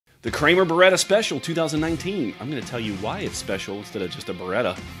The Kramer Barretta Special 2019. I'm going to tell you why it's special instead of just a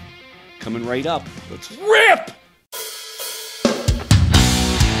Barretta. Coming right up. Let's rip!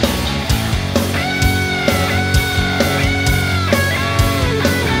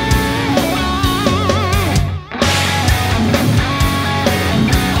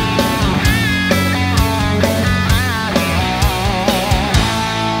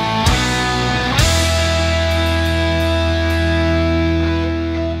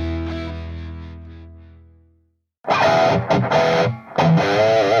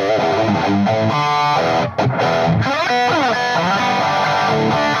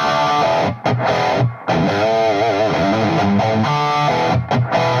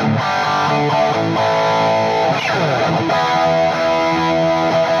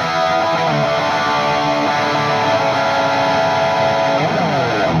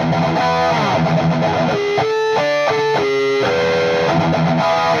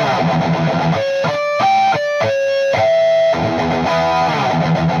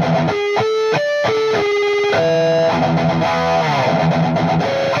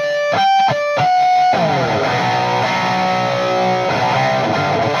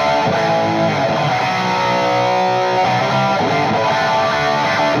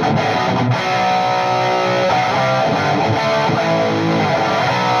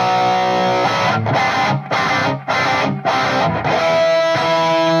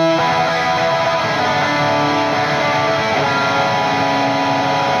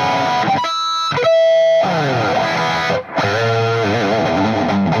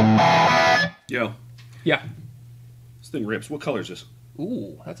 Yo. Yeah. This thing rips. What color is this?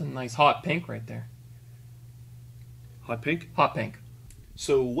 Ooh, that's a nice hot pink right there. Hot pink? Hot pink.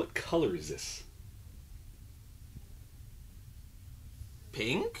 So what color is this?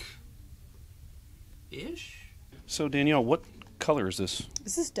 Pink-ish? So Danielle, what color is this?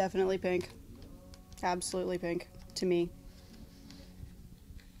 This is definitely pink. Absolutely pink, to me.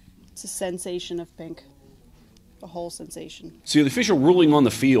 It's a sensation of pink. A whole sensation. See, the official ruling on the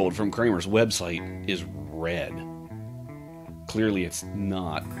field from Kramer's website is red. Clearly it's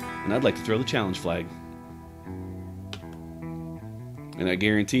not. And I'd like to throw the challenge flag. And I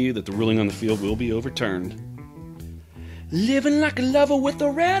guarantee you that the ruling on the field will be overturned. Living like a lover with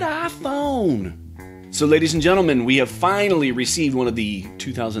a red iPhone. So ladies and gentlemen, we have finally received one of the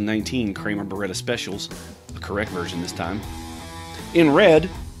 2019 Kramer Barretta Specials. The correct version this time. In red.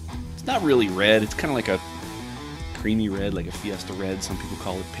 It's not really red. It's kind of like a creamy red, like a Fiesta red. Some people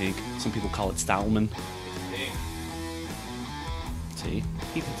call it pink. Some people call it Stallman. Pink. See?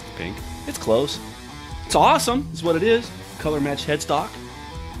 He thinks it's pink. It's close. It's awesome, is what it is. Color matched headstock,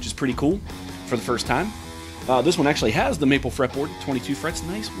 which is pretty cool for the first time. This one actually has the maple fretboard, 22 frets,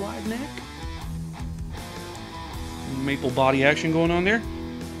 nice wide neck. Maple body action going on there.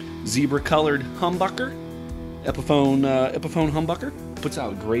 Zebra colored humbucker. Epiphone humbucker. Puts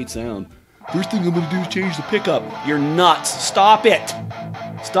out a great sound. First thing I'm going to do is change the pickup. You're nuts. Stop it.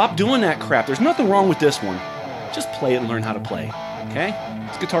 Stop doing that crap. There's nothing wrong with this one. Just play it and learn how to play. Okay?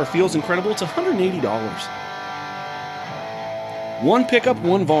 This guitar feels incredible. It's $180. One pickup,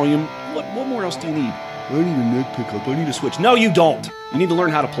 one volume. What more else do you need? I need a neck pickup. I need a switch. No, you don't. You need to learn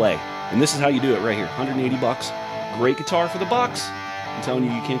how to play. And this is how you do it right here. 180 bucks. Great guitar for the bucks. I'm telling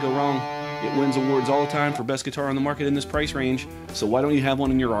you, you can't go wrong. It wins awards all the time for best guitar on the market in this price range. So why don't you have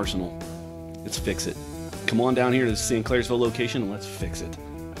one in your arsenal? Let's fix it. Come on down here to the St. Clairsville location and let's fix it.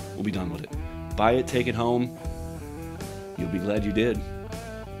 We'll be done with it. Buy it, take it home. You'll be glad you did.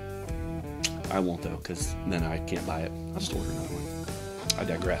 I won't though, because then I can't buy it. I'll just order another one. I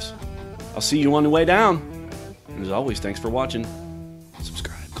digress. I'll see you on the way down. And as always, thanks for watching.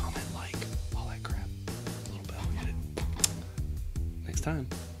 Subscribe, comment, like, all that crap. Little bell, get it. Next time.